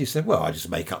lies. She said, well, I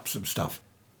just make up some stuff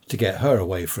to get her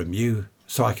away from you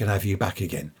so I can have you back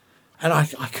again. And I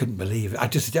couldn't believe it. I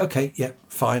just said, okay, yeah,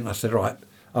 fine. I said, all right,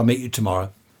 I'll meet you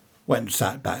tomorrow. Went and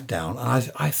sat back down.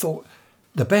 And I thought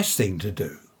the best thing to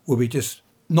do would be just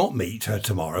not meet her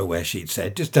tomorrow, where she'd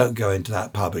said, just don't go into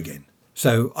that pub again.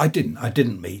 So I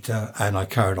didn't meet her, and I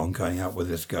carried on going out with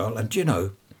this girl. And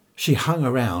she hung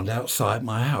around outside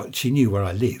my house. She knew where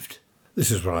I lived. This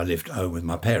is where I lived at home with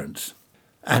my parents.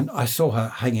 And I saw her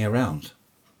hanging around.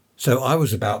 So I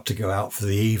was about to go out for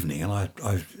the evening, and I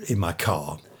in my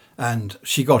car, and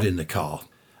she got in the car,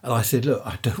 And I said, look,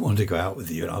 I don't want to go out with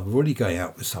you. And I'm already going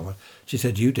out with someone. She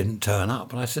said, you didn't turn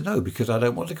up. And I said, no, because I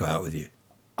don't want to go out with you.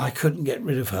 I couldn't get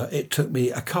rid of her. It took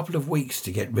me a couple of weeks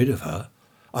to get rid of her.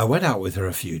 I went out with her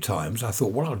a few times. I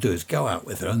thought, what I'll do is go out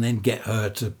with her and then get her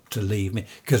to leave me,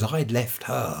 because I'd left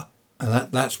her.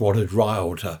 And that's what had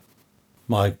riled her.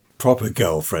 My proper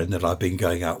girlfriend that I've been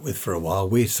going out with for a while,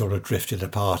 we sort of drifted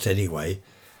apart anyway.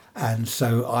 And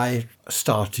so I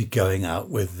started going out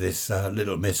with this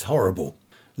little Miss Horrible.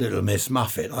 Little Miss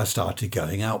Muffet. I started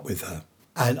going out with her,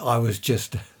 and I was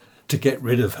just, to get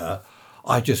rid of her,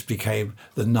 I just became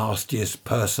the nastiest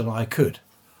person I could.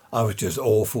 I was just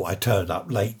awful. I turned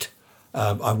up late.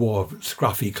 I wore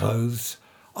scruffy clothes.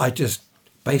 I just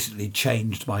basically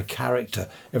changed my character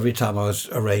every time I was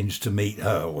arranged to meet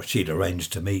her, or she'd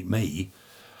arranged to meet me.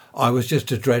 I was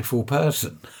just a dreadful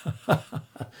person.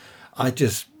 I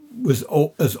just was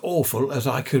as awful as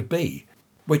I could be,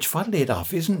 which, funnily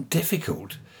enough, isn't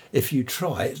difficult. If you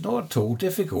try, it's not at all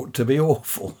difficult to be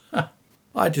awful.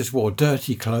 I just wore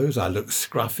dirty clothes. I looked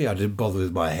scruffy. I didn't bother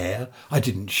with my hair. I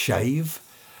didn't shave.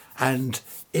 And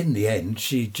in the end,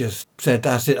 she just said,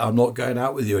 that's it, I'm not going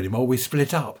out with you anymore. We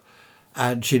split up.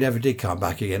 And she never did come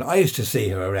back again. I used to see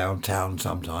her around town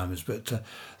sometimes, but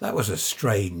that was a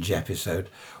strange episode.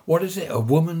 What is it? A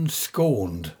woman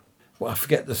scorned. Well, I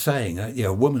forget the saying,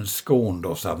 a woman scorned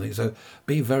or something. So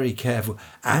be very careful.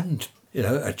 And,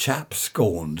 a chap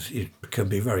scorned, it can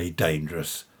be very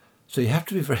dangerous. So you have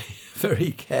to be very,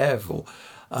 very careful.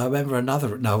 I remember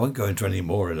no, I won't go into any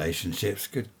more relationships.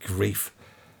 Good grief.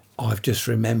 I've just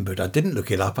remembered, I didn't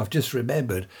look it up, I've just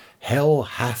remembered, hell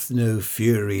hath no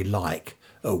fury like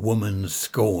a woman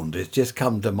scorned. It's just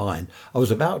come to mind. I was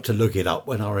about to look it up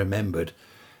when I remembered,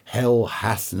 hell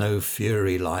hath no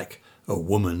fury like a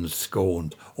woman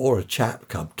scorned, or a chap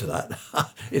come to that.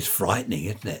 It's frightening,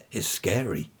 isn't it? It's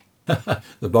scary.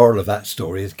 The moral of that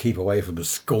story is keep away from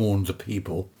scorned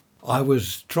people. I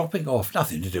was dropping off,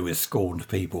 nothing to do with scorned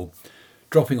people,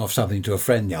 dropping off something to a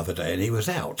friend the other day, and he was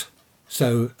out.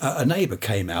 So a neighbour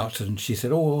came out and she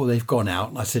said, oh, they've gone out.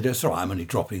 And I said, it's all right, I'm only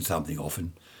dropping something off.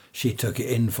 And she took it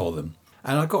in for them.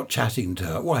 And I got chatting to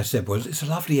her. What I said was, it's a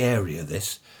lovely area,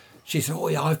 this. She said, oh,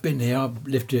 yeah, I've been here. I've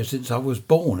lived here since I was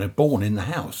born in the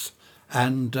house.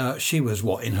 And she was,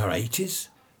 in her 80s?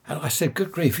 And I said,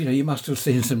 good grief, you must have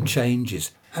seen some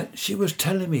changes. And she was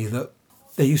telling me that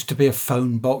there used to be a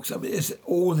phone box. I mean, it's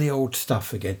all the old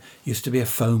stuff again. Used to be a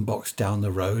phone box down the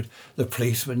road. The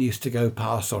policeman used to go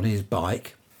past on his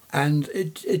bike. And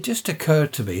it just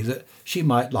occurred to me that she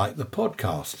might like the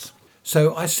podcasts.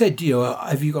 So I said,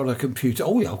 have you got a computer?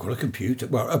 Oh, yeah, I've got a computer.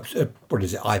 Well, what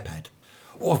is it, iPad?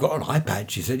 Oh, I've got an iPad.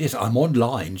 She said, yes, I'm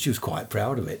online. She was quite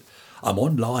proud of it. I'm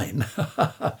online.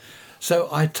 So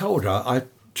I told her, I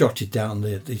jotted down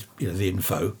the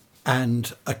info.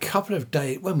 And a couple of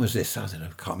days, when was this? I don't know,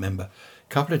 I can't remember.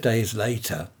 A couple of days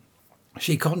later,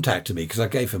 she contacted me because I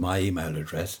gave her my email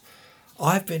address.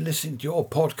 I've been listening to your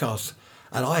podcasts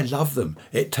and I love them.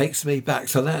 It takes me back.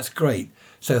 So that's great.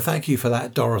 So thank you for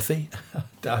that, Dorothy.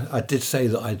 I did say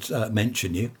that I'd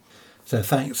mention you. So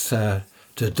thanks to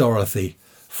Dorothy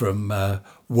from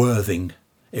Worthing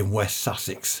in West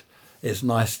Sussex. It's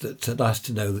nice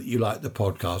to know that you like the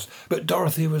podcast. But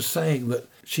Dorothy was saying that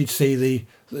she'd see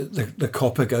the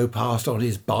copper go past on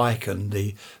his bike, and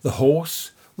the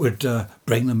horse would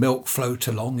bring the milk float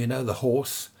along, the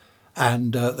horse,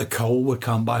 and the coal would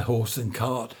come by horse and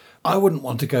cart. I wouldn't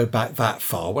want to go back that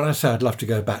far. When I say I'd love to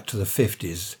go back to the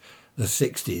 50s, the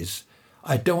 60s,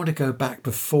 I don't want to go back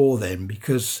before then,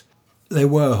 because there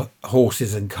were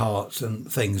horses and carts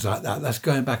and things like that. That's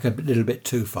going back a little bit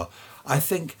too far. I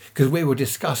think, because we were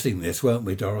discussing this, weren't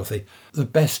we, Dorothy? The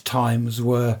best times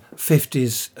were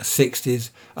 50s,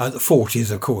 60s, the 40s,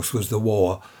 of course, was the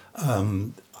war.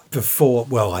 Before,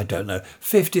 I don't know,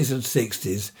 50s and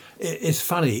 60s. It's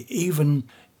funny, even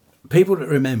people that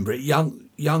remember it,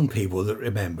 young people that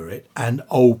remember it, and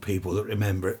old people that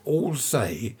remember it, all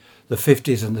say the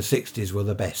 50s and the 60s were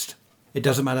the best. It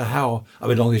doesn't matter how,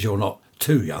 as long as you're not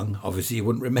too young, obviously you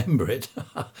wouldn't remember it.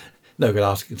 No good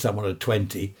asking someone at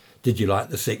 20, did you like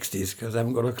the 60s? Because they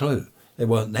haven't got a clue. They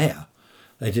weren't there.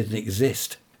 They didn't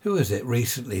exist. Who was it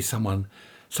recently? Someone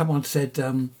said,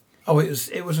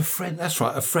 it was a friend. That's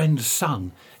right, a friend's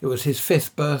son. It was his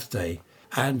 5th birthday.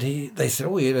 And they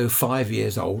said, 5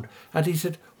 years old. And he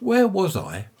said, where was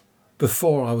I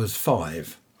before I was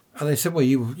 5? And they said, well,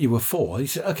 you were 4. He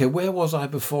said, okay, where was I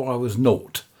before I was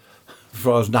 0?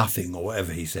 Before I was nothing, or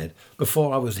whatever he said.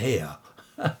 Before I was here.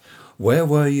 Where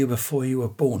were you before you were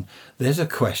born? There's a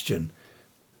question.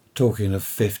 Talking of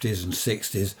 50s and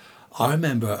 60s, I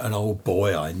remember an old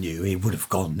boy I knew. He would have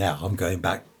gone now. I'm going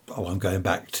back I'm going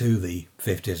back to the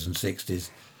 50s and 60s.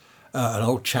 An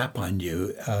old chap I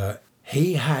knew,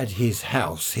 he had his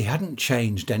house. He hadn't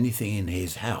changed anything in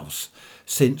his house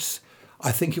since,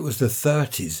 I think it was the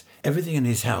 30s. Everything in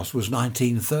his house was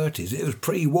 1930s. It was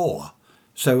pre-war.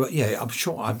 So, yeah, I'm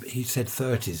sure he said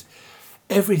 30s.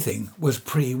 Everything was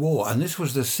pre-war, and this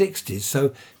was the 60s.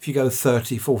 So if you go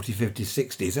 30, 40, 50,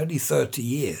 60, it's only 30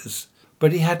 years.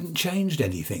 But he hadn't changed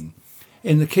anything.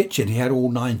 In the kitchen, he had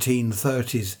all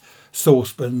 1930s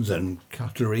saucepans and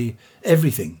cutlery,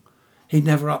 everything. He'd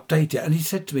never update it. And he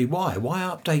said to me, why? Why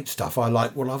update stuff? I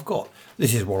like what I've got.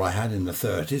 This is what I had in the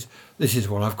 30s. This is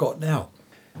what I've got now.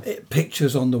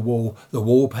 Pictures on the wall, the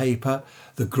wallpaper,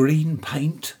 the green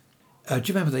paint. Do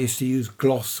you remember they used to use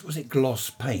gloss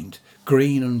paint?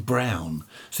 Green and brown.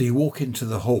 So you walk into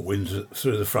the hall,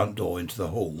 through the front door into the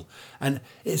hall, and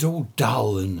it's all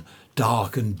dull and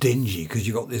dark and dingy because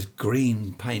you've got this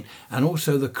green paint. And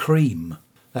also the cream,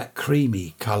 that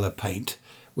creamy colour paint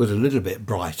was a little bit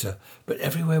brighter, but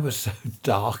everywhere was so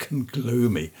dark and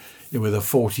gloomy, with a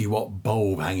 40-watt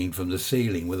bulb hanging from the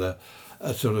ceiling with a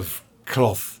sort of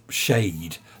cloth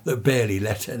shade that barely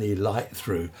let any light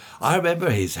through. I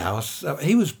remember his house.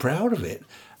 He was proud of it.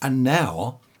 And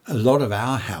now a lot of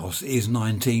our house is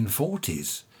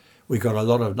 1940s. We got a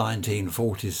lot of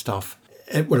 1940s stuff.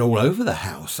 It went all over the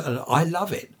house, and I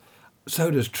love it.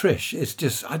 So does Trish. It's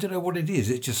just, I don't know what it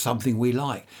is. It's just something we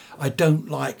like. I don't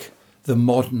like the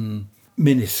modern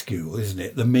minuscule, isn't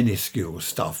it? The minuscule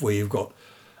stuff where you've got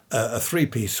a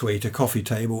three-piece suite, a coffee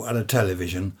table and a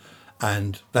television,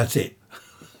 and that's it.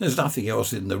 There's nothing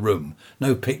else in the room.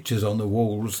 No pictures on the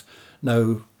walls.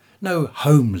 No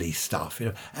homely stuff.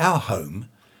 Our home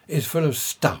is full of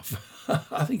stuff.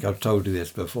 I think I've told you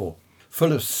this before.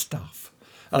 Full of stuff.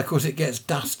 And of course it gets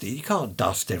dusty. You can't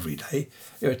dust every day.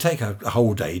 It would take a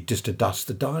whole day just to dust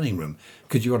the dining room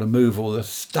because you've got to move all the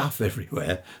stuff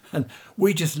everywhere. And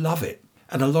we just love it.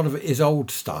 And a lot of it is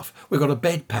old stuff. We've got a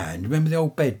bedpan. Remember the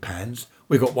old bedpans?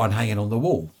 We've got one hanging on the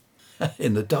wall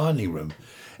in the dining room.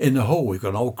 In the hall, we've got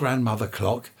an old grandmother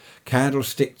clock,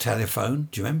 candlestick telephone.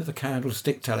 Do you remember the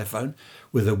candlestick telephone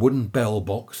with a wooden bell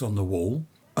box on the wall?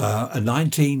 A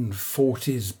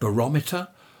 1940s barometer.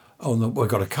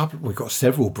 We've got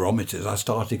several barometers. I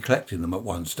started collecting them at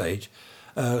one stage.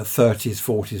 30s,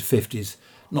 40s, 50s,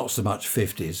 not so much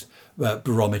 50s,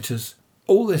 barometers.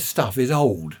 All this stuff is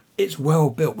old. It's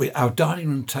well built. Our dining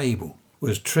room table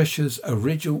was Trisha's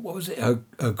original,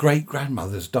 her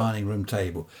great-grandmother's dining room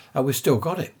table. And we've still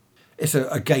got it. It's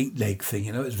a gate leg thing,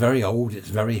 it's very old, it's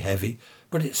very heavy,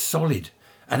 but it's solid.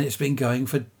 And it's been going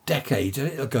for decades, and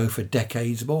it'll go for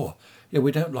decades more.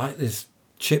 We don't like this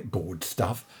chipboard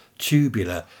stuff,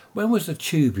 tubular. When was the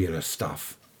tubular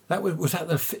stuff? That was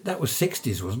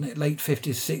 60s, wasn't it? Late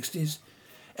 50s, 60s?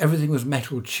 Everything was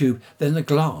metal tube. Then the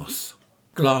glass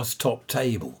top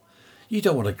table. You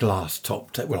don't want a glass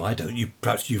top table. Well, I don't.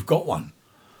 Perhaps you've got one.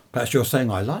 Perhaps you're saying,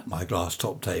 I like my glass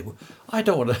top table. I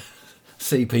don't want to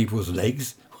see people's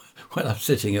legs when I'm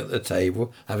sitting at the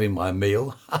table having my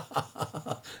meal.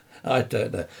 I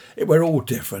don't know. We're all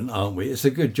different, aren't we? It's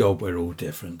a good job we're all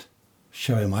different.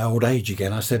 Showing my old age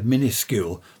again. I said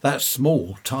minuscule. That's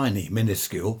small, tiny,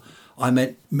 minuscule. I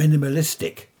meant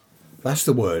minimalistic. That's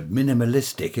the word,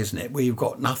 minimalistic, isn't it? Where you've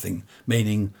got nothing,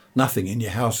 meaning nothing in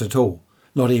your house at all.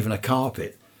 Not even a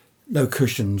carpet, no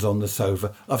cushions on the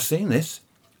sofa. I've seen this.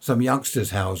 Some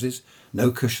youngsters' houses,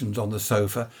 no cushions on the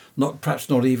sofa, perhaps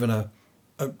not even a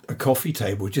coffee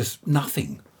table, just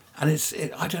nothing. And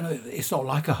I don't know, it's not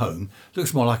like a home. It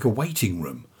looks more like a waiting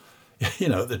room.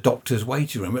 The doctor's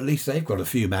waiting room. At least they've got a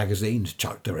few magazines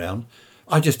chucked around.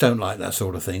 I just don't like that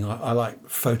sort of thing. I like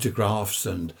photographs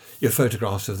and your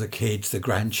photographs of the kids, the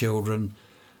grandchildren,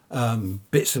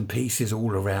 bits and pieces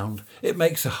all around. It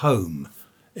makes a home.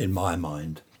 In my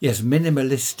mind. Yes,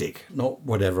 minimalistic, not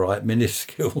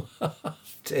minuscule.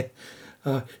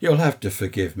 You'll have to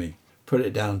forgive me. Put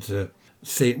it down to,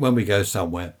 see, when we go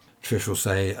somewhere, Trish will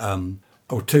say,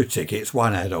 2 tickets,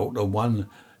 one adult and one,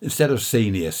 instead of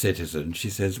senior citizen, she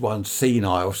says one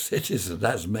senile citizen.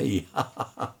 That's me.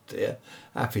 Dear,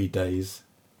 happy days.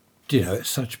 Do you know, it's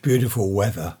such beautiful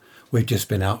weather. We've just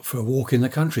been out for a walk in the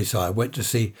countryside. Went to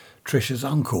see Trisha's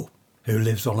uncle, who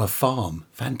lives on a farm.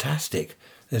 Fantastic.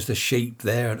 There's the sheep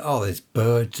there, and there's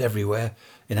birds everywhere.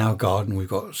 In our garden, we've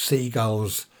got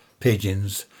seagulls,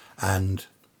 pigeons, and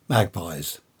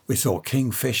magpies. We saw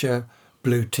kingfisher,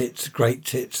 blue tits, great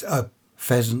tits,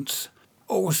 pheasants,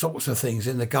 all sorts of things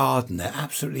in the garden. They're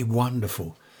absolutely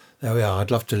wonderful. There we are.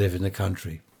 I'd love to live in the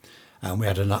country. And we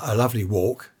had a lovely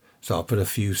walk, so I put a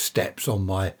few steps on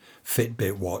my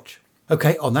Fitbit watch.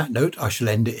 Okay, on that note, I shall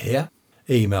end it here.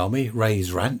 email me,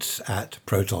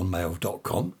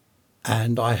 raysrants@protonmail.com,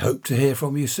 and I hope to hear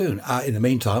from you soon. In the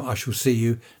meantime, I shall see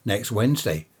you next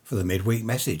Wednesday for the midweek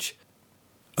message.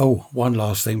 Oh, one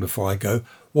last thing before I go.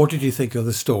 What did you think of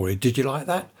the story? Did you like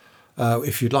that?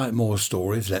 If you'd like more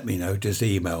stories, let me know. Just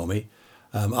email me.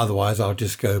 Otherwise, I'll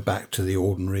just go back to the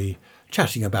ordinary,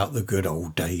 chatting about the good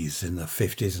old days in the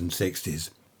 50s and 60s.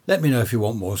 Let me know if you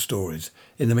want more stories.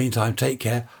 In the meantime, take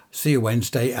care. See you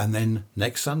Wednesday and then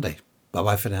next Sunday.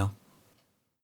 Bye-bye for now.